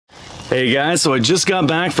Hey guys, so I just got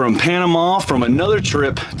back from Panama from another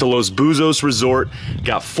trip to Los Buzos Resort.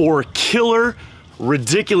 Got 4 killer,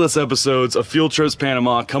 ridiculous episodes of Field Trips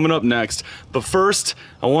Panama coming up next. But first,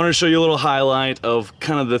 I wanted to show you a little highlight of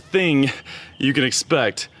kind of the thing you can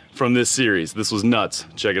expect from this series. This was nuts.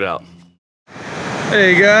 Check it out.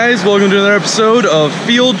 Hey guys, welcome to another episode of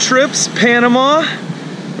Field Trips Panama.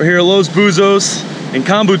 We're here at Los Buzos in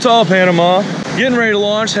Cambutal, Panama. Getting ready to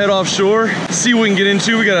launch, head offshore, see what we can get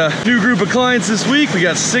into. We got a new group of clients this week. We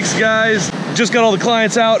got 6 guys. Just got all the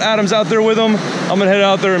clients out. Adam's out there with them. I'm gonna head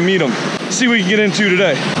out there and meet them. See what we can get into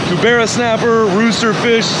today. Cubera snapper,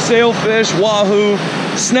 roosterfish, sailfish, wahoo,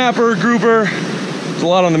 snapper, grouper. There's a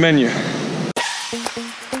lot on the menu.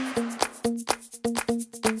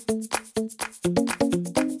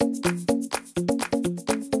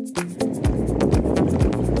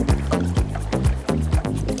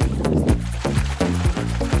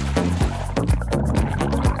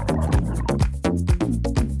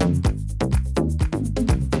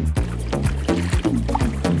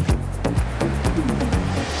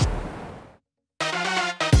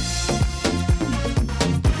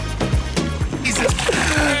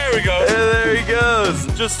 There he goes.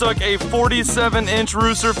 Just stuck a 47-inch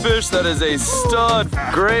rooster fish. That is a stud.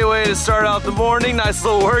 Great way to start out the morning. Nice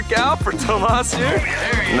little workout for Tomas here.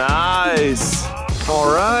 Nice.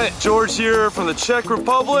 All right, George here from the Czech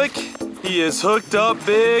Republic. He is hooked up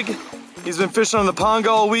big. He's been fishing on the Ponga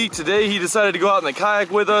all week. Today he decided to go out in the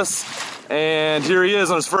kayak with us. And here he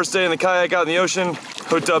is on his first day in the kayak out in the ocean.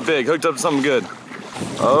 Hooked up big, hooked up to something good.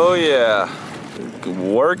 Oh yeah,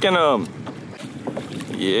 working them.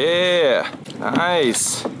 Yeah,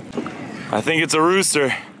 nice. I think it's a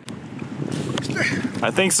rooster.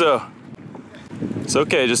 I think so. It's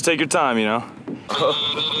okay, just take your time, you know.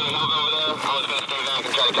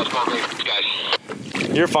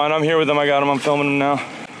 You're fine, I'm here with him, I got him, I'm filming him now.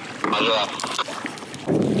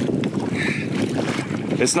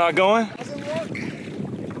 It's not going?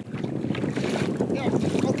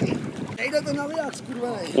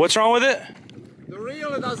 What's wrong with it? The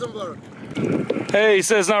reel, it doesn't work. Hey, he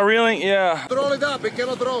says not reeling? Yeah. Roll it up, it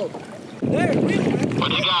cannot roll.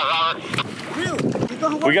 What you got, Robert? Reel.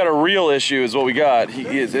 We got a reel issue is what we got.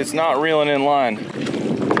 It's not reeling in line.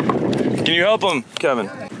 Can you help him, Kevin?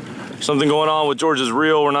 Something going on with George's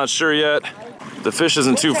reel, we're not sure yet. The fish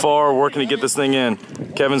isn't too far, we're working to get this thing in.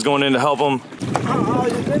 Kevin's going in to help him.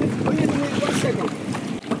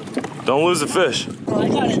 Don't lose the fish. Oh, I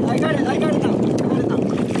got it now.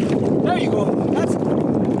 There you go.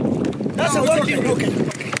 That's a working hook.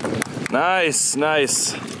 Nice,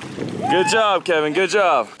 nice. Good job, Kevin, good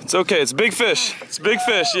job. It's okay, it's big fish. It's big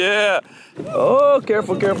fish, yeah. Oh,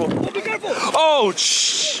 careful, careful. Be careful. Oh,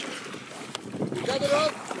 shh. You got the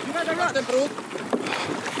rod? You got the rod.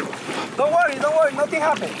 Don't worry, nothing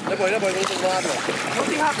happened. Nothing happened.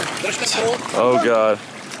 Oh, God.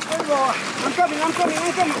 There you go. I'm coming.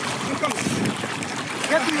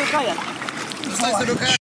 Get to your kayak.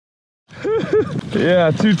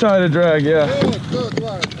 Yeah, too tight a drag, yeah. Good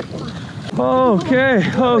work.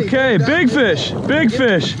 Okay, big fish, big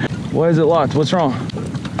fish. Why is it locked? What's wrong?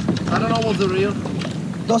 I don't know what's the reel.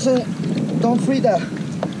 Don't free that.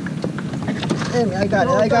 I got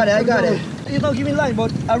it. It's not giving line,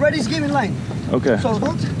 but already it's giving line. Okay. So,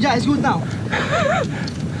 yeah, it's good now.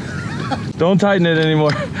 Don't tighten it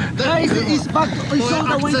anymore. It's back, it's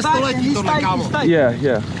shoulder went back and it's tight.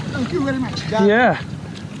 Yeah. Thank you very much. Yeah.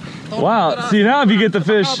 Wow, see now if you get the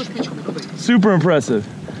fish, super impressive.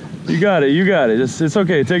 You got it. It's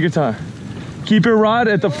okay, take your time. Keep your rod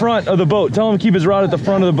at the front of the boat. Tell him to keep his rod at the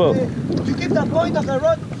front of the boat. You keep the point of the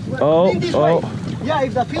rod this way. Yeah,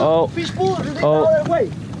 if the fish pull, you take the other way.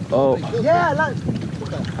 Yeah,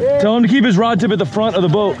 tell him to keep his rod tip at the front of the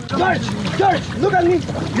boat. George, look at me.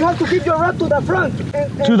 You have to keep your rod to the front.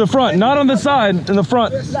 To the front, not on the side, in the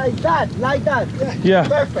front. Like that.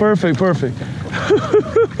 Yeah, perfect.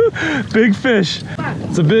 Big fish.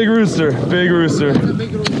 It's a big rooster.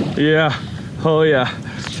 Yeah. Oh, yeah.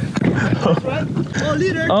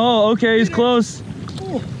 Oh, okay, he's close.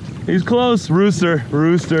 He's close. Rooster.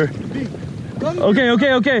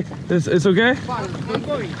 Okay. It's okay?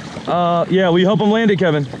 Yeah, will you help him land it,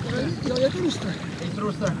 Kevin?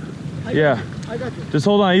 Yeah. Just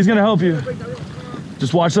hold on, he's gonna help you.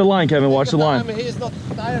 Just watch the line, Kevin, watch the line. He's not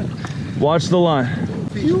tired. Watch the line.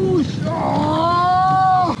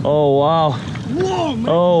 Oh, wow. Whoa, man.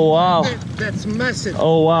 Oh, wow. That's massive.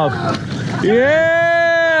 Oh, wow.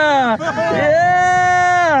 Yeah!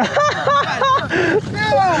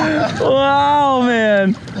 Wow,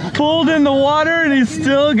 man. Pulled in the water and he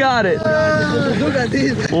still got it. Look at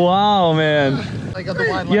this. Wow, man. I got the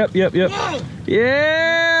wide line. Yep.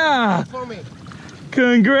 Yeah! Yeah! For me.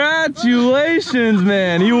 Congratulations,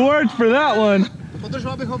 man. You worked for that one.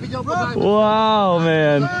 Wow,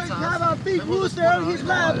 man. Have a big rooster on his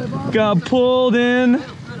lap. Got pulled in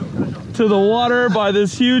to the water by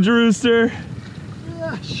this huge rooster.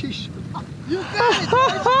 Yeah, sheesh.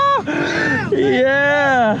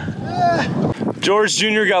 Yeah. George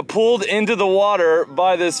Jr. got pulled into the water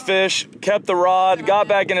by this fish, kept the rod, got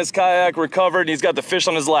back in his kayak, recovered, and he's got the fish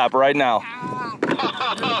on his lap right now.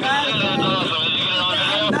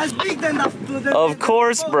 That's big than the Of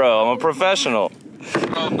course, bro. I'm a professional.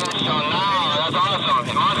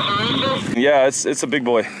 Yeah, it's a big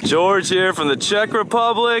boy. George here from the Czech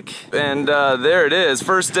Republic, and there it is.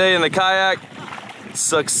 First day in the kayak.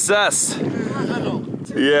 Success.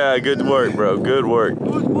 Yeah, good work, bro. Good work.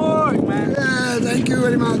 Good work, man. Yeah, thank you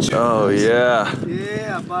very much. Oh, yeah.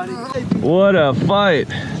 Yeah, buddy. What a fight.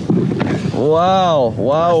 Wow.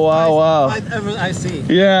 Wow, wow, wow. Ever I see.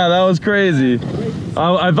 Yeah, that was crazy.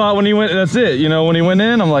 I thought when he went, that's it. You know, when he went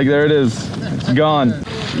in, I'm like, there it is. It's gone.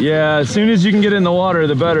 Yeah, as soon as you can get in the water,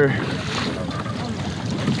 the better.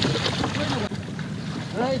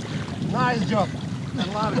 Right? Nice job.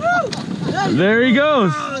 There he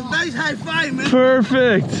goes. Nice high five, man.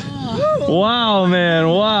 Perfect. Wow, man.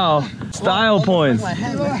 Wow. Style points.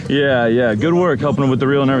 Yeah. Good work helping him with the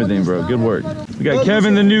reel and everything, bro. Good work. We got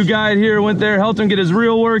Kevin, the new guide here, went there, helped him get his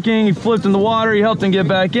reel working. He flipped in the water. He helped him get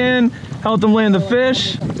back in, helped him land the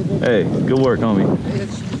fish. Hey, good work, homie.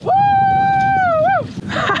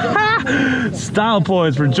 Style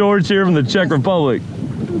points for George here from the Czech Republic.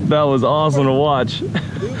 That was awesome to watch.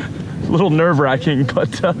 A little nerve-wracking, but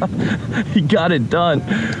he got it done.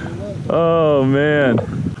 Oh man.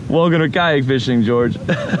 Welcome to kayak fishing, George.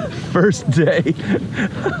 First day.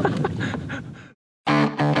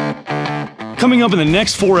 Coming up in the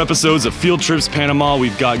next 4 episodes of Field Trips Panama,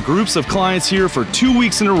 we've got groups of clients here for 2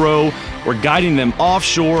 weeks in a row. We're guiding them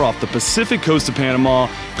offshore off the Pacific coast of Panama,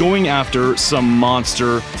 going after some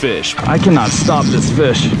monster fish. I cannot stop this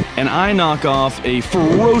fish. And I knock off a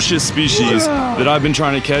ferocious species that I've been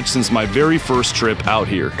trying to catch since my very first trip out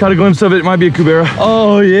here. Caught a glimpse of it, it might be a cubera.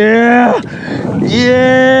 Oh yeah,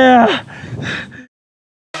 yeah.